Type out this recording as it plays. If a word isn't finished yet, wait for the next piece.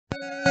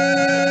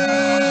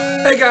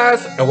Hey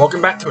guys, and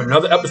welcome back to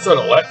another episode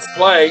of Let's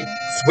Play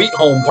Sweet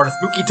Home, part of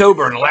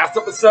Spookytober. In the last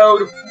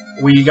episode,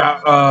 we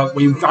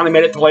finally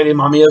made it to Lady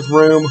Mamiya's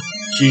room.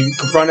 She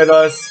confronted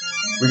us.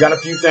 We got a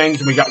few things,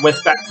 and we got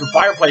whisked back to the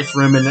fireplace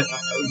room and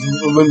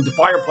removed the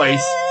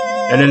fireplace.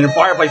 And then in the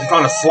fireplace, we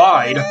found a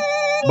slide,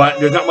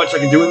 but there's not much I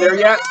can do in there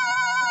yet.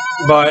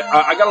 But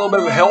I got a little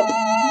bit of help,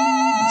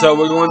 so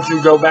we're going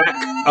to go back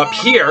up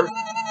here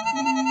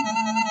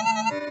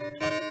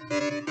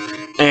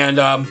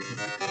and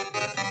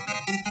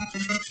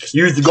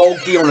use the gold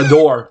key on the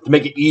door to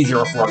make it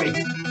easier for me.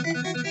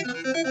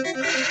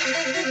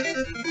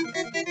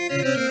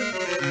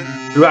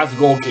 Who has the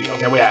gold key?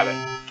 Okay, we have it.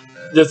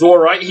 This door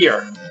right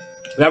here.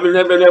 We haven't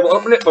been able to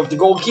open it, but with the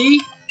gold key,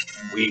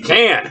 we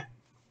can.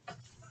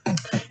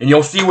 And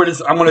you'll see where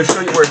this, I'm going to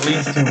show you where it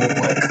leads to real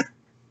quick.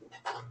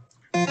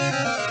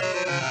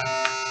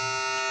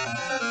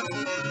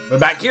 But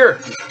back here.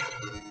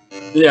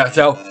 Yeah,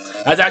 so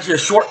that's actually a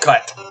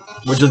shortcut,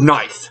 which is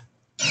nice.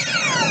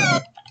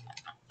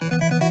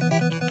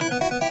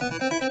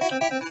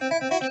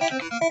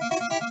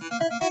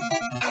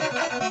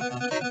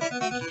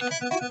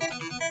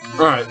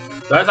 Alright,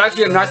 that's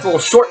actually a nice little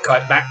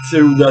shortcut back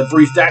to the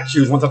 3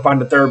 statues once I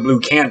find the 3rd blue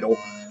candle.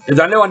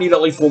 Because I know I need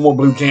at least 1 more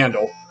blue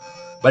candle.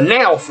 But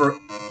now for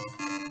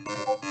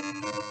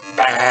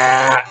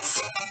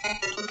bats.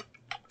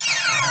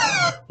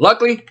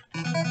 Luckily,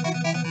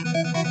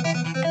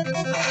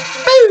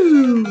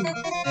 boo!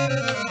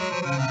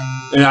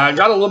 And I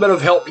got a little bit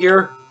of help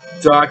here,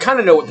 so I kind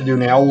of know what to do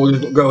now.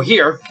 We'll go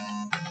here.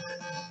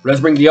 Let's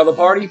bring the other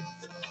party.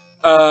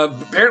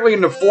 Apparently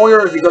in the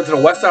foyer, if you go to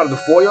the west side of the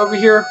foyer over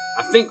here,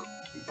 I think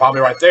probably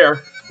right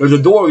there, there's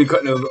a door we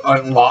couldn't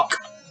unlock.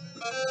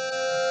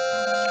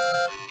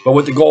 But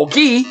with the gold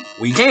key,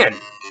 we can.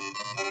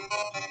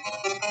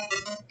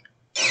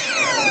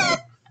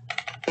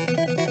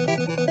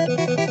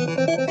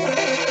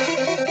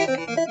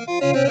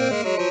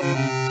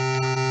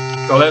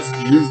 So let's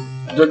use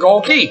the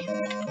gold key.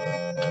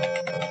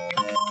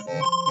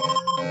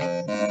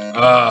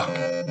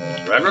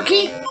 Regular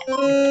key?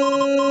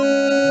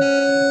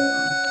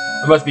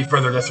 It must be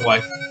further this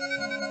way.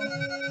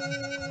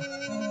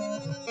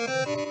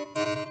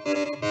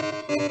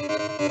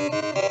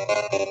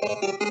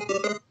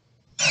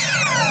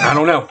 I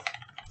don't know.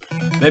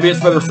 Maybe it's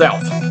further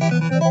south.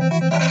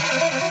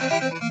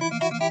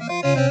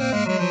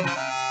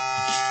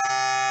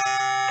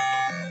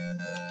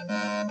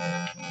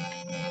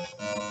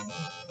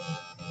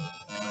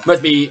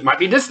 Might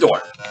be this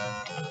door.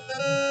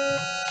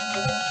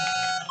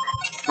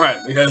 Right,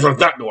 because of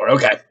that door,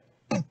 okay.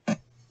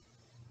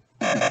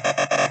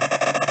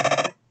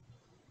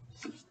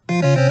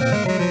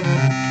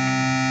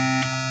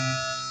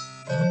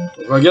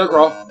 We're gonna get it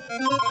wrong.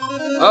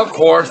 Of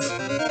course.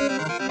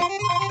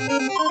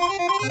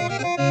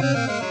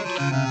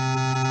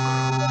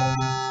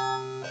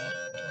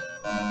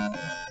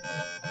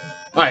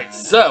 Alright,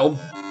 so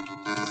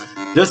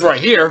this right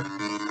here.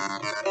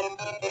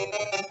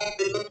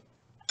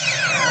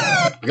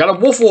 We got a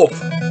wolf.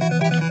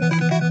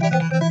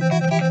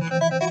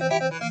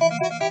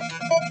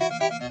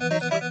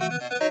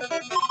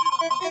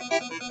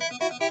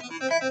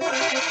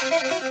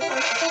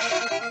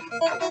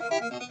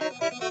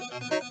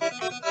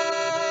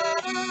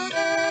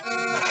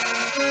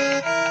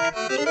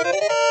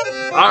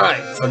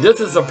 Alright, so this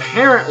is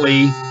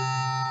apparently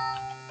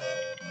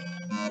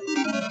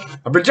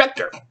a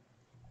projector.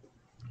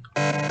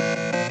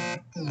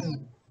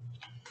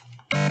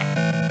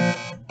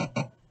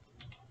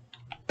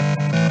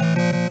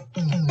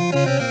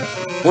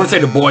 I want to say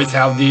the boys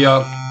have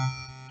the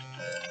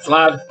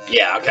slide.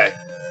 Yeah, okay.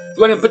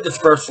 Go ahead and put this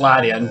first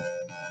slide in.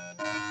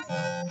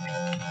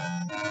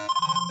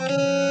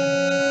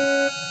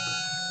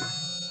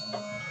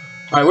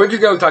 Alright, where'd you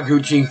go,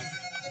 Taguchi?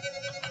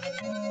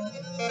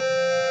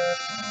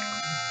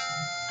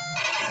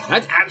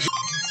 That's actually...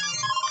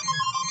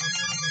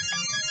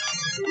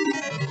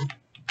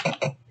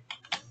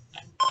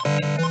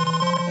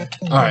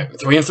 Alright,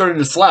 so we inserted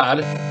the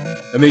slide,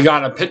 and we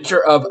got a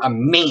picture of a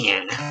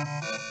man.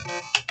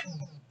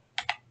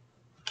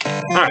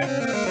 Alright.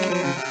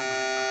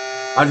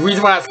 The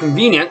reason why that's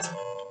convenient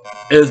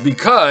is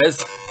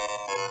because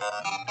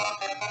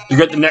you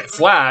get the next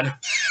slide,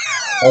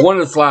 or one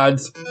of the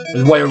slides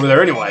is way over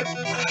there anyway.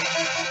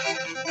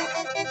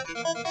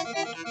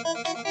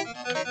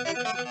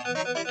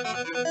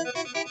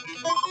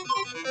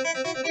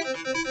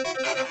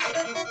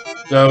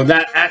 So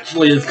that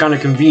actually is kind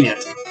of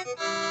convenient.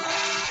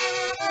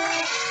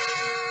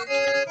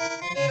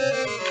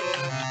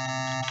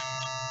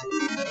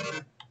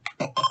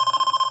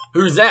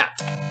 Who's that?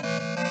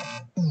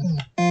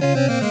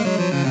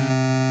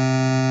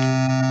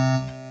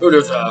 Oh,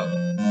 there's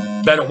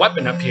a better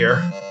weapon up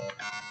here.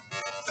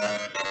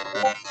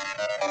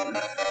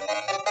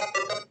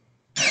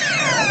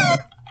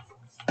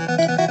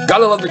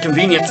 Gotta love the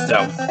convenience,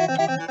 though.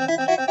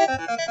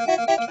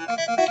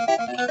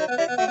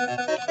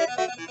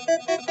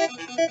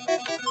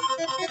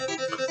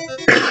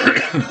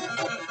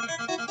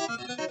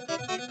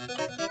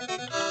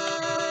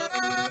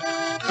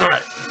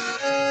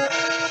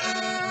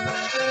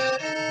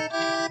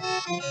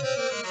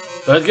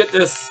 So let's get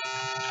this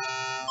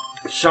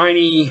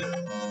shiny.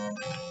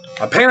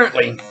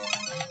 Apparently,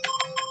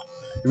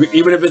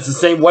 even if it's the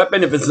same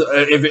weapon, if it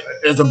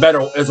is a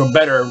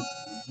better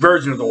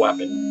version of the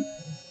weapon.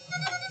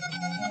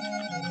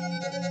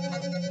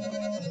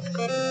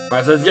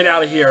 Alright, so let's get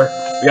out of here.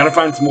 We gotta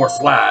find some more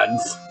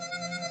slides.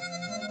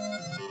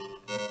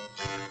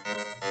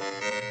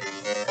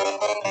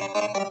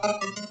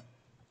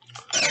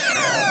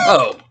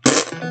 Oh.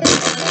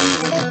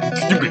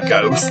 Stupid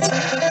ghost.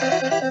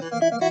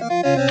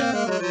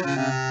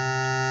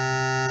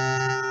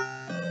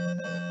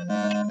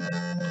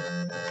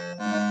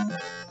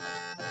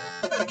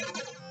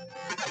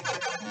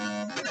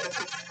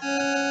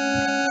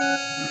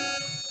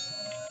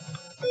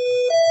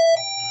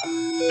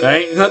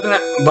 Okay, nothing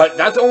but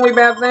that's the only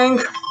bad thing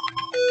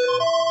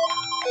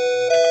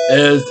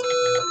is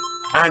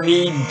I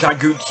need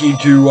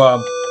Taguchi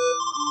to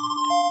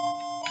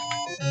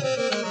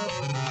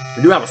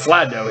we do have a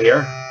slide though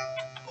here.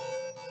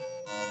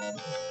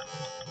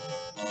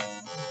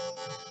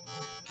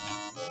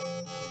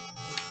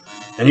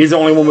 And he's the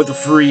only one with the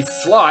free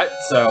slot,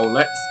 so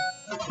let's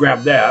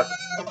grab that.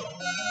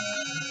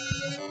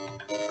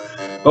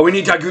 But we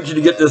need Taguchi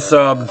to get this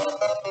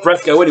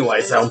fresco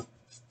anyway, so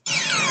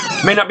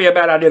may not be a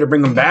bad idea to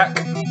bring him back.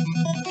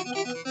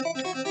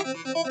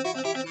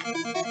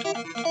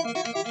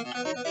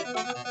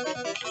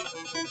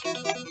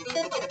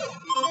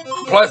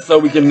 Plus, so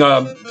we can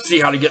see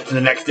how to get to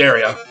the next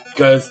area,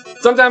 because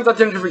sometimes I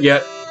tend to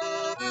forget.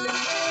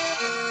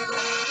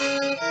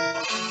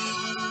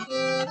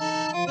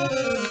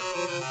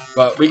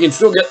 But we can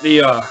still get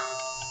the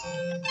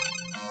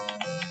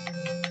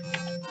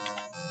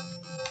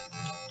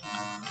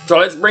so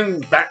let's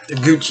bring back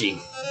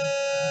Taguchi.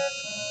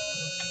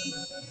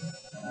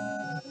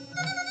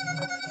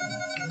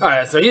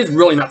 Alright, so he's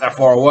really not that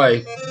far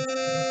away.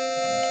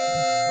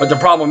 But the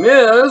problem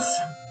is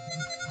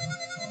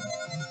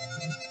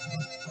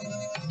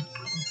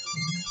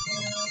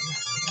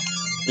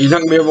he's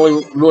not going to be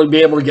able to really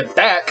be able to get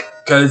back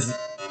because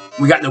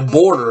we got no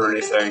border or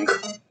anything.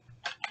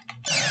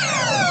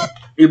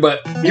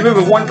 But even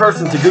with one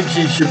person,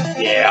 Taguchi should...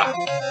 Yeah.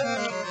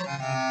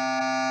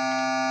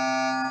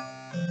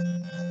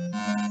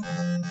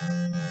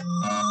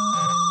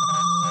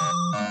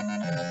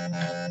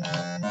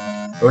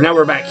 So now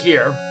we're back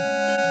here.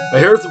 But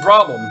here's the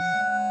problem.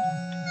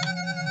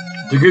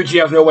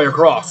 Taguchi has no way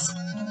across.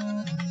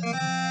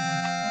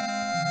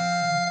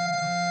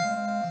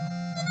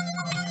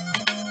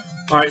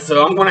 Alright,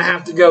 so I'm gonna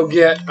have to go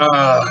get,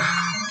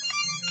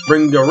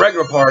 bring the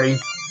regular party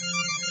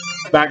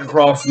back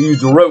across and use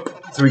the rope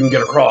so we can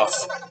get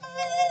across.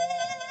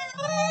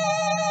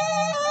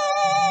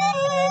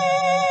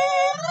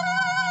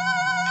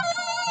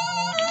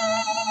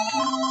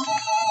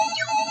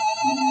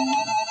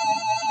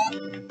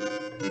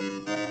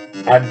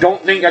 I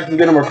don't think I can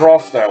get him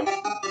across though.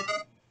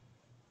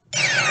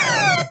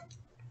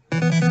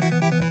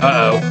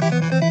 Uh-oh.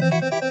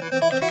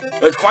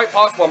 It's quite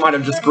possible I might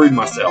have just screwed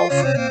myself.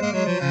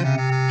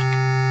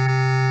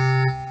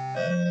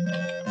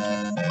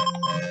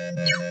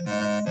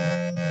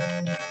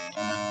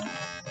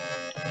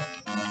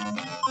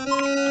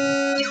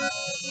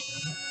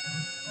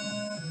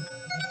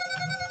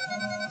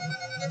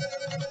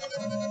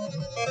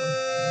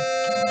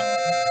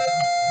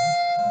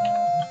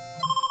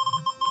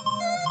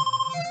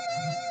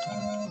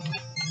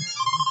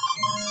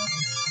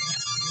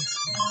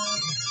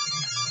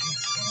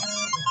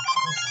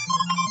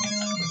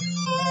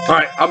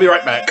 Alright, I'll be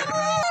right back.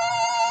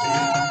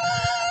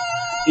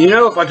 You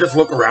know, if I just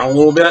look around a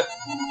little bit,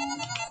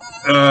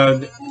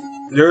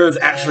 there is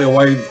actually a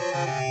way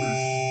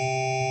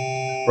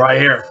right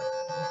here.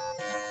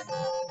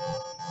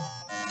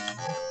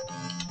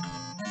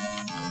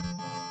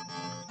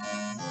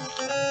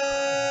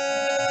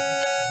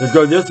 Just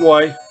go this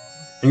way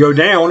and go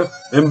down,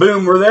 and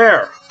boom, we're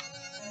there.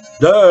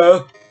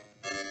 Duh.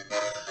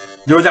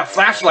 There was that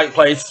flashlight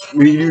place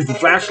where you use the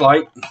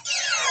flashlight.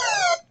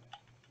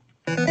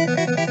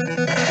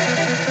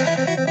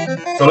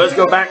 So let's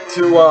go back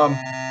to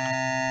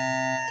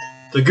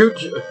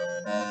Taguchi.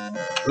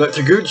 Let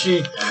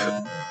Taguchi.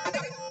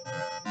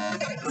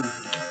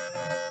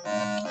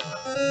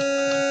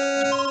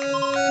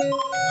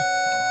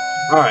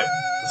 Alright,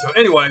 so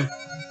anyway,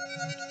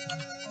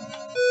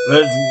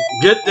 let's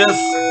get this.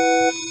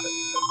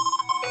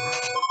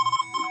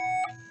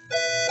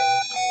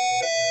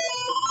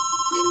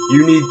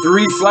 You need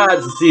 3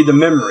 slides to see the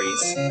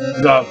memories.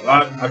 So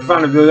I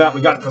found to do that.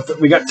 We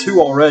got 2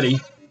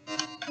 already.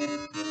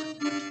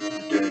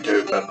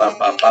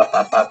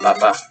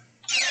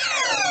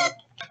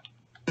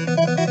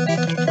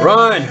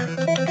 Run!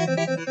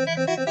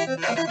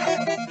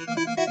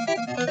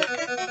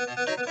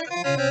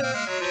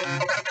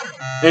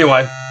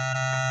 Anyway,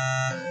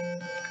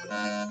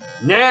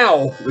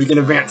 now we can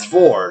advance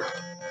forward.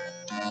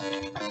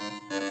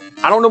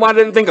 I don't know why I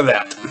didn't think of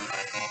that.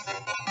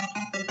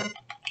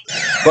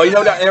 Well, you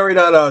know that area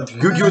that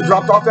Gucci was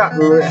dropped off at?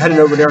 We're heading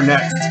over there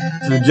next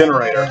to the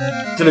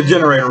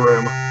generator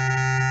room.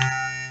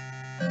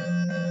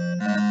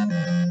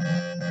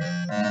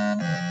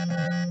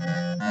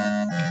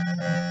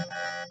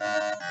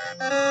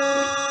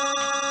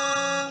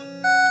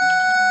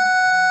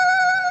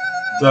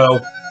 So,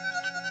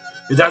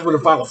 because that's where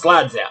the final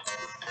slide's at.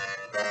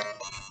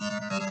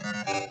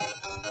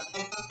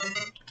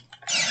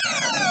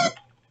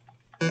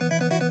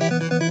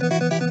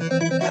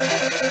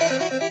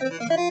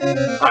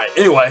 Alright,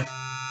 anyway.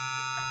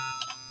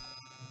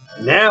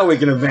 Now we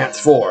can advance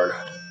forward.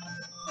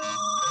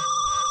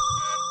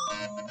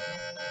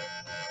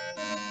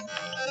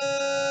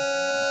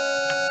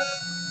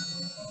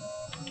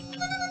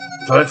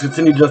 So let's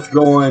continue just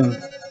going. I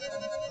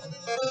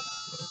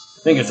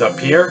think it's up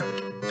here.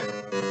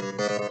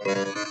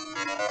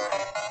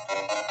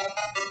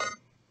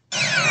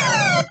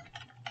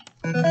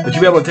 But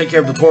you'll be able to take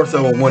care of the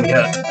torso in one hit.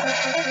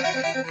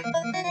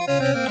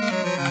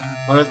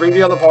 Well, let's bring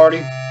the other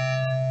party.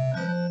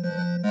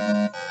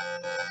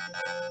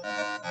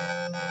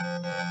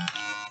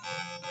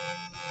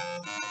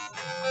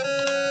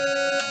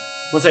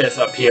 Let's say it's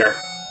up here.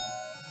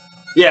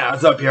 Yeah,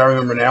 it's up here, I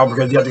remember now,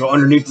 because you have to go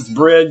underneath this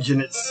bridge,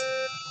 and it's...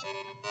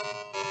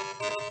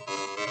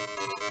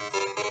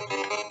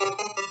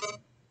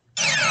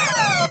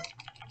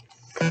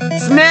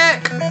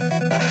 Snack!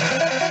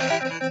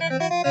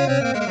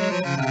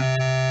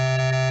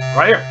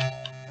 Right here.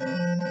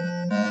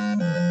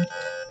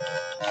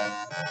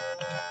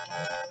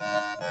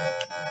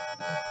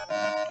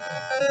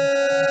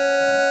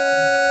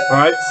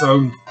 Alright,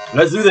 so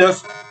let's do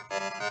this.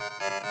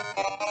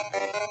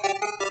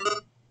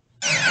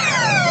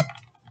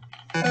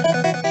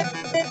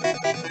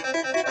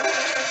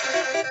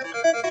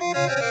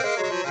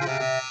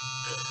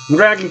 I'm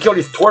glad I can kill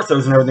these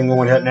torsos and everything in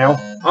one hit now.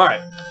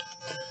 Alright.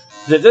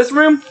 Is it this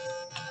room?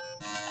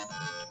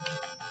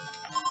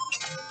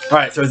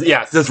 Alright, so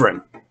yeah, it's this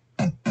room.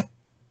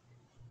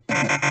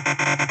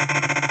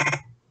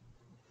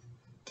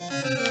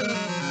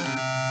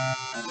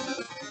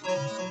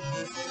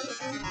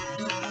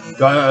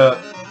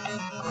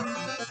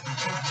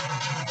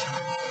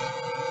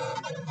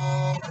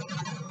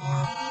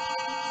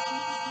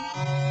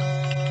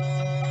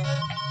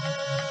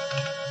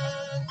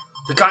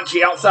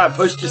 Takanchi outside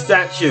pushed the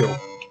statue.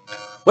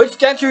 Which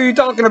statue are you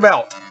talking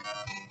about?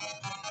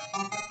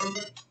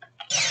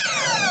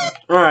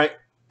 Alright.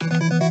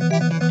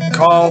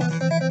 Call.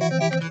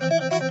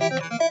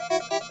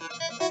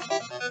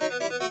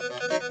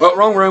 Oh,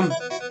 wrong room.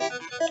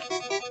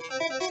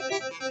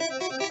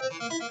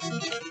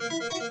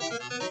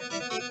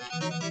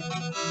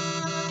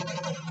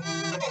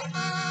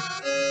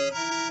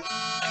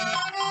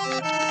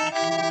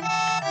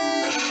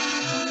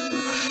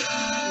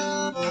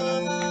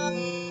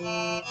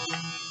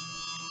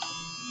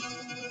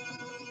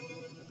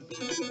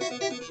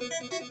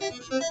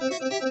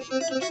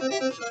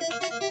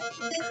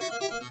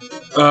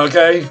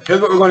 Okay,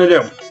 here's what we're going to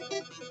do.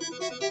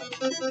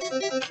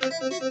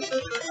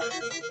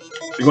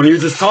 We're going to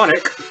use this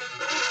tonic.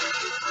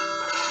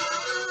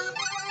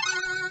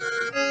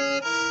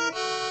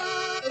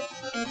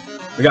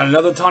 We got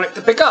another tonic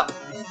to pick up.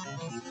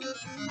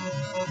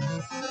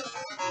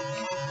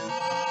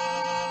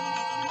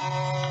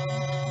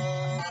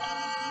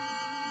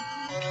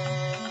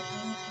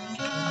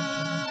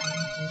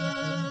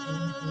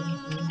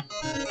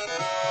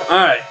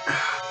 Alright.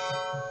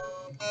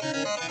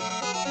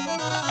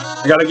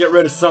 I gotta get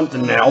rid of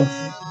something now.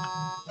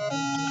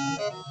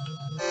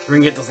 So we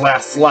can get this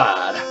last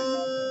slide.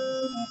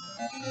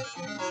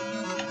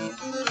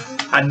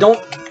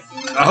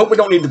 I hope we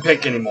don't need to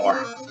pick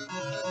anymore.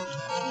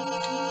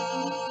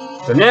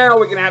 So now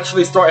we can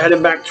actually start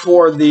heading back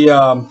toward the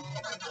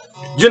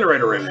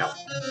generator room now.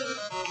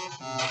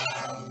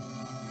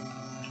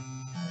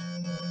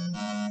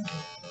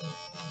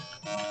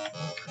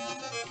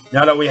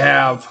 Now that we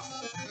have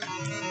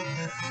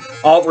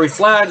all 3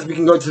 slides, we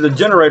can go to the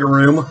generator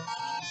room,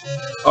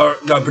 or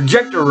the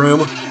projector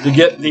room, to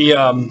get the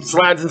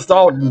slides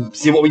installed and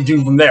see what we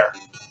do from there.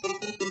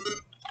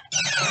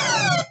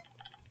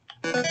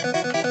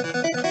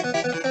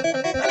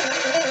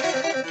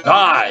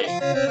 Die!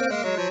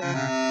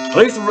 At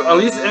least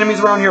the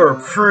enemies around here are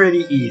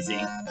pretty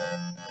easy.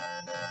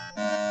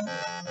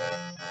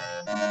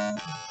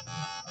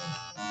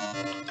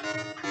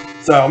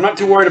 So I'm not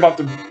too worried about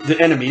the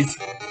enemies.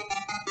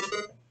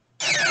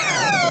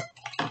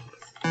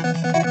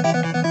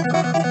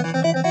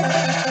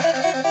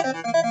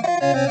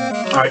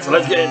 Alright, so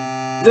let's get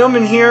them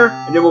in here,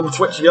 and then we'll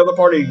switch to the other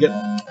party to get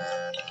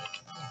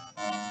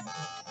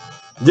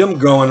them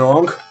going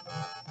along.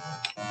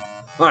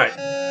 Alright.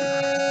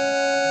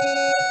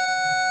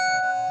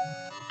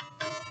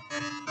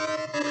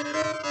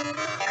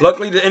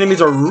 Luckily, the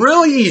enemies are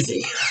really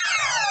easy.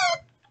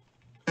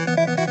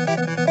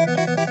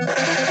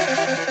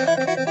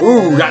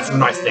 Ooh, got some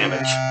nice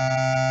damage.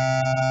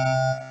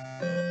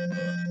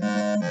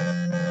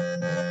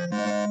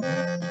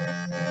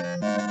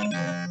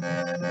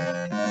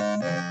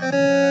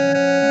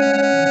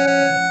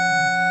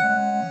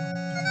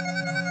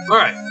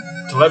 Alright,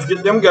 so let's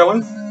get them going.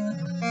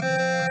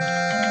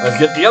 Let's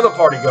get the other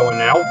party going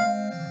now.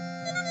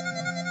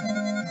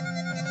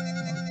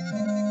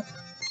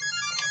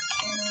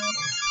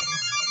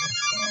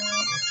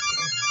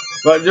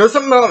 But there's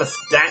something about a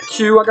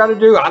statue I gotta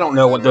do. I don't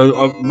know what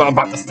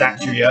about the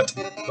statue yet.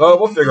 Oh,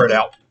 we'll figure it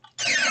out.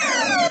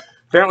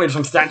 Apparently there's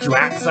some statue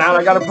acts out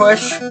I gotta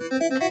push.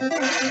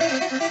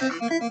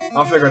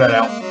 I'll figure that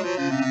out.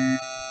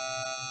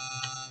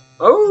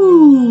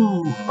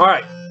 Oh!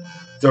 Alright.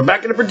 So we're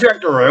back in the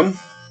projector room.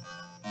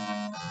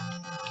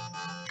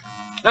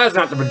 That's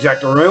not the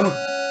projector room.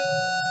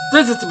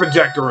 This is the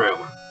projector room.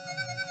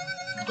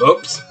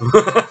 Oops.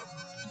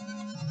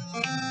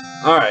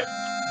 Alright.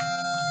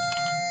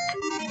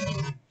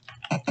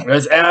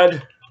 Let's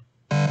add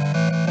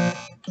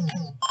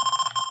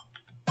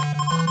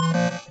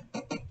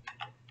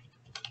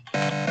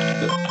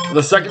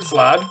the second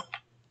slide.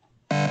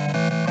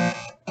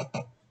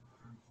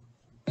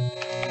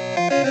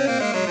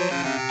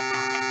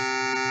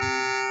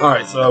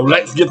 Alright, so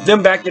let's get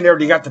them back in there.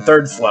 We got the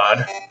third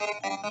slide.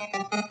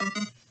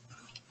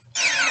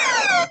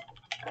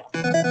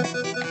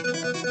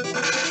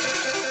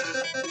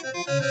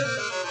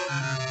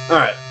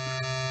 Alright.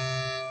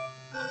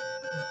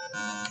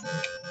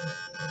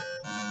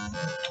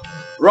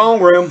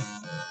 Wrong room.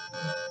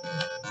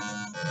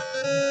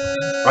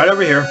 Right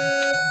over here.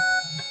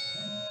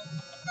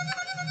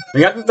 We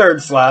got the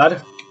third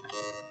slide.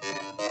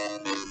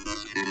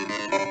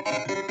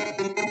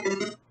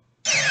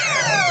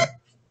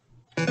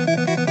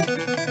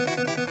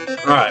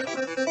 Alright.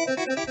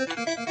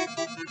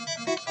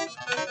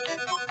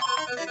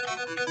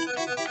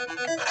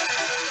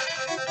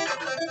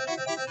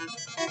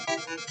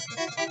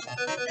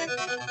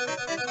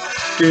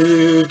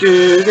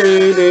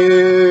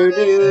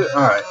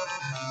 Alright.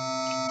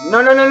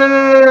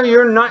 No,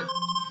 you're not.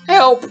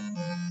 Help!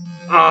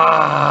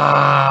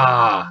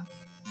 Ah!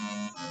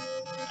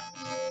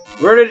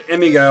 Where did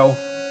Emmy go?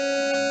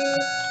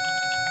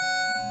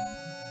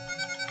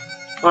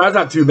 Oh, that's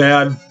not too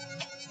bad.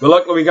 But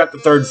luckily we got the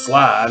third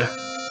slide.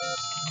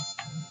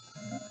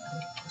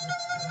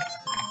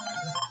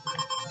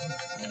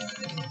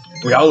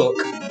 We gotta look.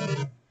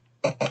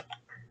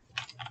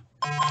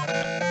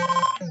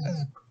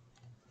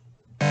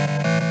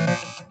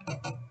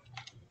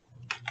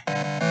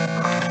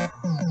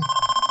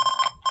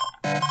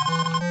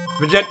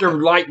 Projector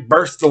light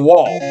bursts the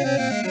wall.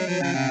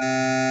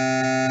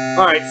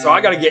 Alright, so I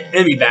gotta get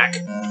Emmy back.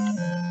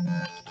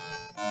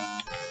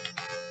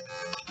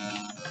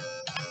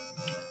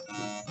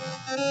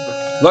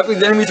 Luckily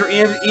the enemies are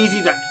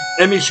easy. That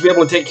Emmy should be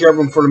able to take care of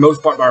them for the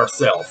most part by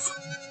herself.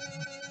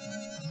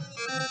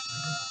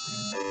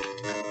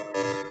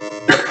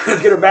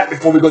 Let's get her back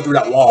before we go through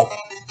that wall.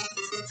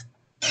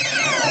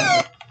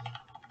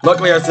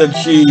 Luckily I said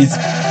she's...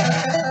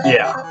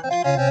 yeah.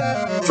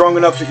 Strong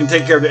enough she can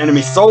take care of the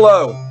enemy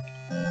solo.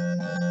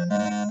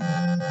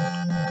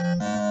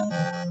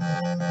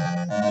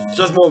 It's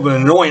just more of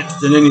an annoyance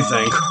than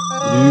anything.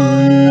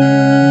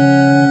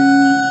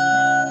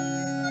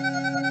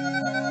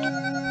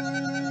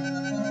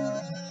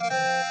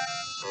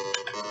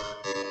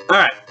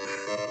 Alright.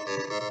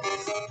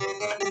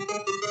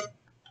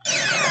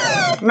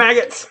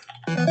 Maggots.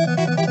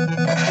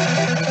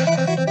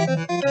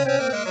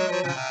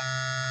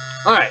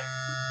 Alright.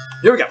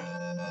 Here we go.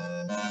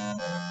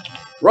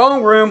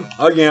 Wrong room.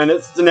 Again,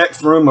 it's the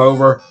next room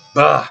over.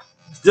 Bah.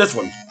 It's this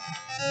one.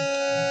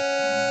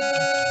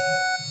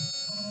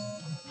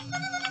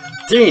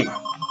 Team.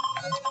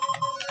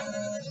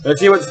 Let's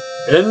see what's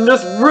in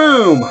this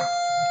room.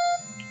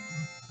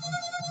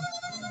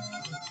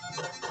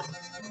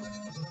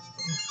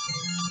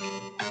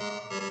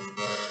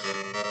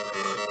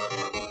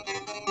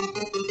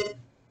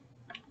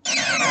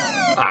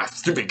 Ah,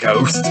 stupid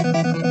ghost.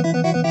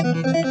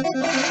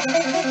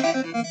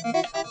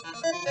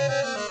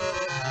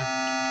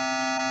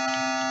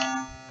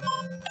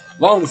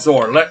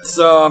 Longsword, let's,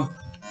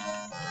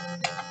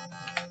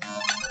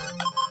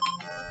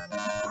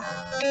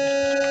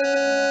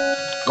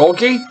 gold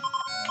key?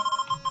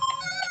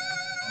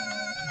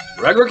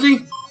 Regular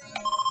key?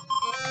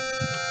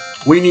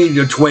 We need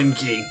the twin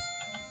key.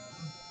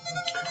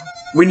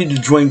 We need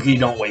the twin key,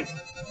 don't we?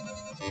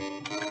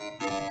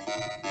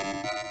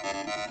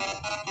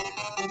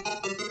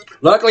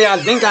 Luckily, I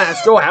think I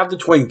still have the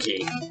twin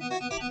key.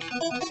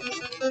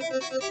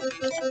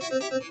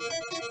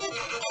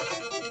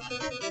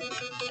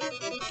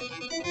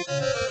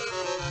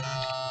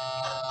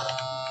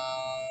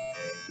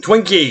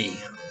 Twinkie.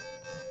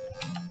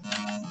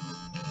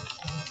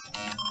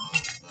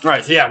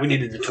 Alright, so yeah, we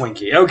needed the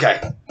Twinkie. Okay.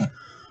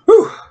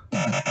 Whew.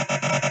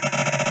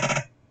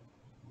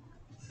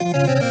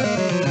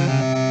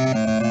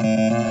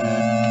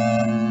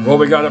 What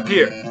we got up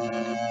here?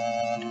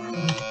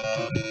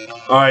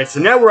 Alright, so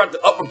now we're at the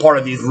upper part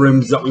of these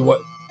rooms that we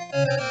want.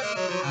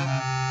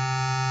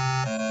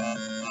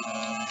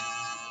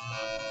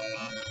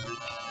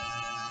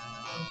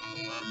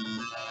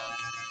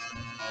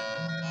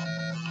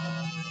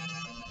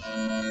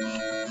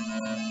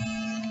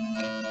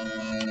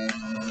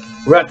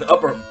 We're at the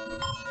upper.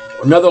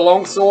 Another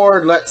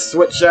longsword. Let's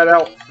switch that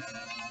out.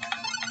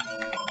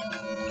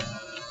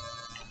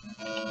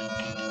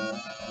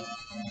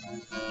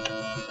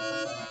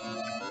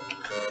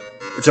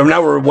 So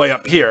now we're way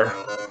up here.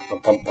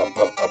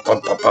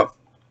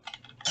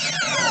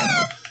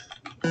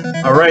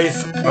 Alright.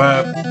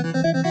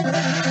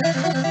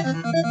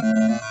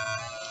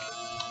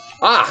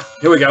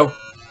 Here we go.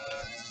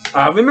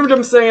 Remember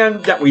them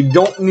saying that we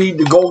don't need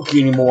the gold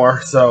key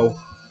anymore, so...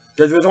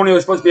 Because it was only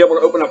supposed to be able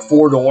to open up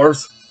 4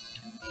 doors.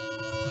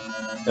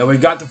 And we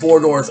got the 4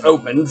 doors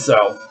open,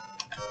 so...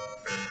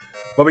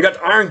 But we got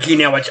the iron key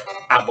now, which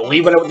I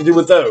believe I know what to do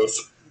with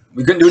those.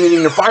 We couldn't do anything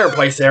in the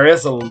fireplace area,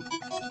 so...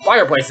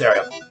 Fireplace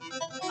area.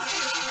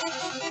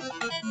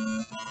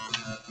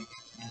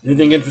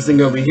 Anything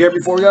interesting over here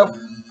before we go?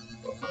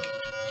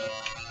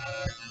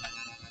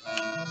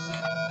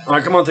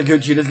 Alright, come on,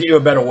 Takuchi, let's get you a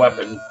better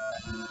weapon.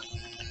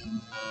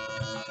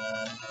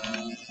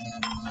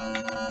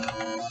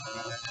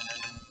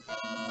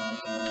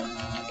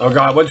 Oh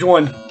god, which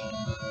one?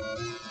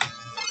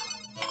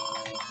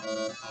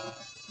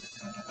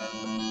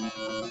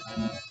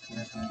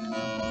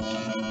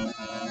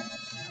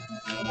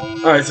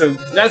 Alright, so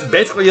that's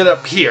basically it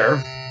up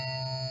here.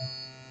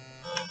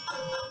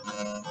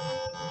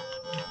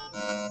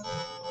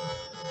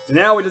 So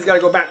now we just gotta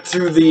go back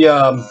to the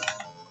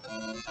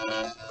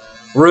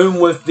room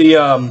with the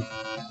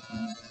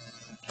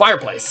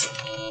fireplace.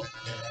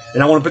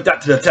 And I want to put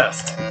that to the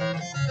test.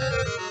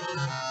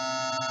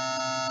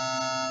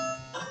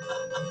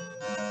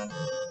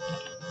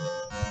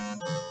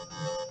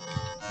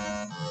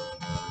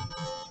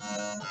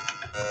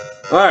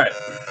 Alright.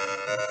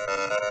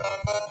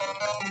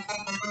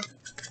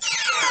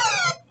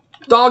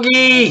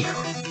 Doggy!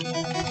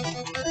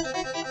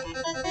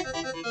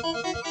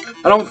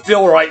 I don't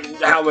feel right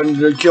having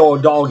to kill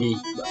a doggy.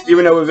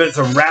 Even though if it's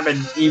a rabid,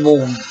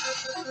 evil...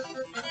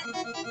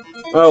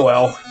 Oh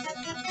well.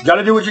 You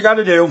gotta do what you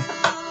gotta do.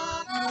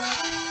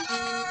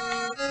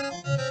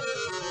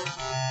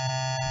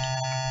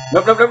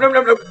 Nope, nope, nope, nope,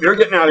 nope, nope. You're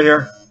getting out of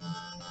here.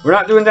 We're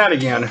not doing that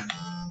again.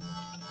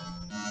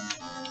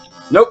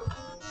 Nope.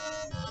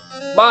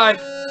 Bye.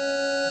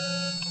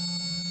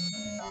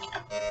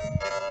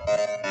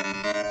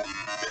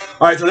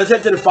 Alright, so let's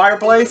head to the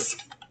fireplace.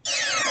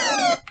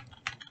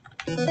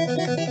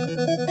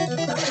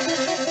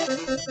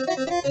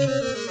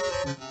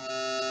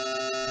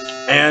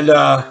 And,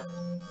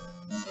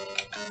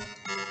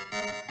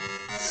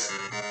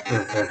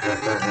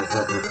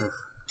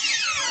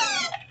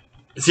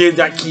 see if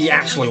that key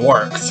actually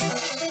works.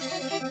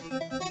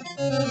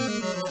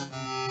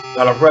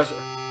 That'll press it.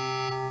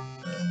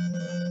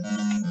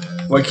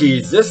 What key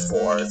is this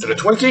for? Is it a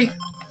twin key?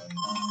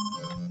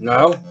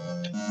 No.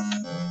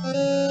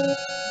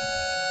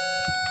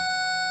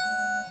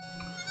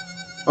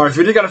 Alright, so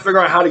we just gotta figure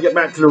out how to get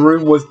back to the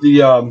room with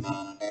the,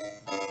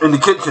 in the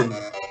kitchen.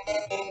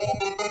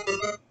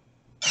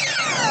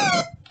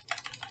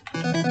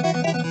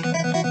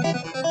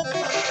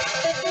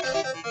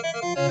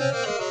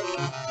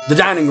 The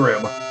dining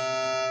room.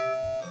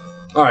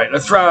 Alright,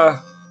 let's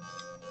try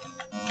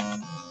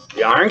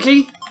the iron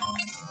key.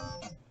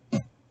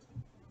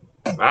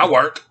 That'll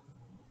work.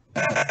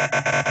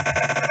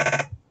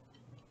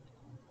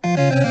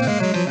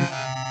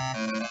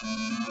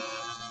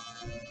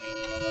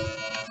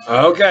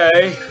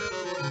 Okay.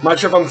 Not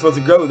sure if I'm supposed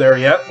to go there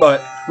yet,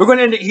 but we're going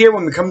to end it here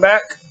when we come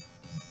back.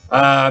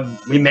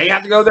 We may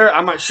have to go there.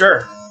 I'm not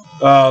sure.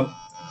 I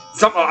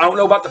don't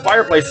know about the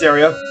fireplace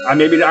area.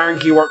 Maybe the iron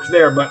key works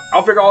there, but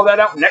I'll figure all that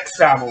out next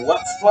time on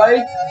Let's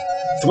Play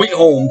Sweet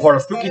Home, part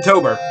of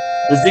Spookytober.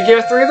 This is the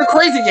Game 3 of the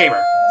Crazy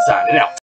Gamer, signing out.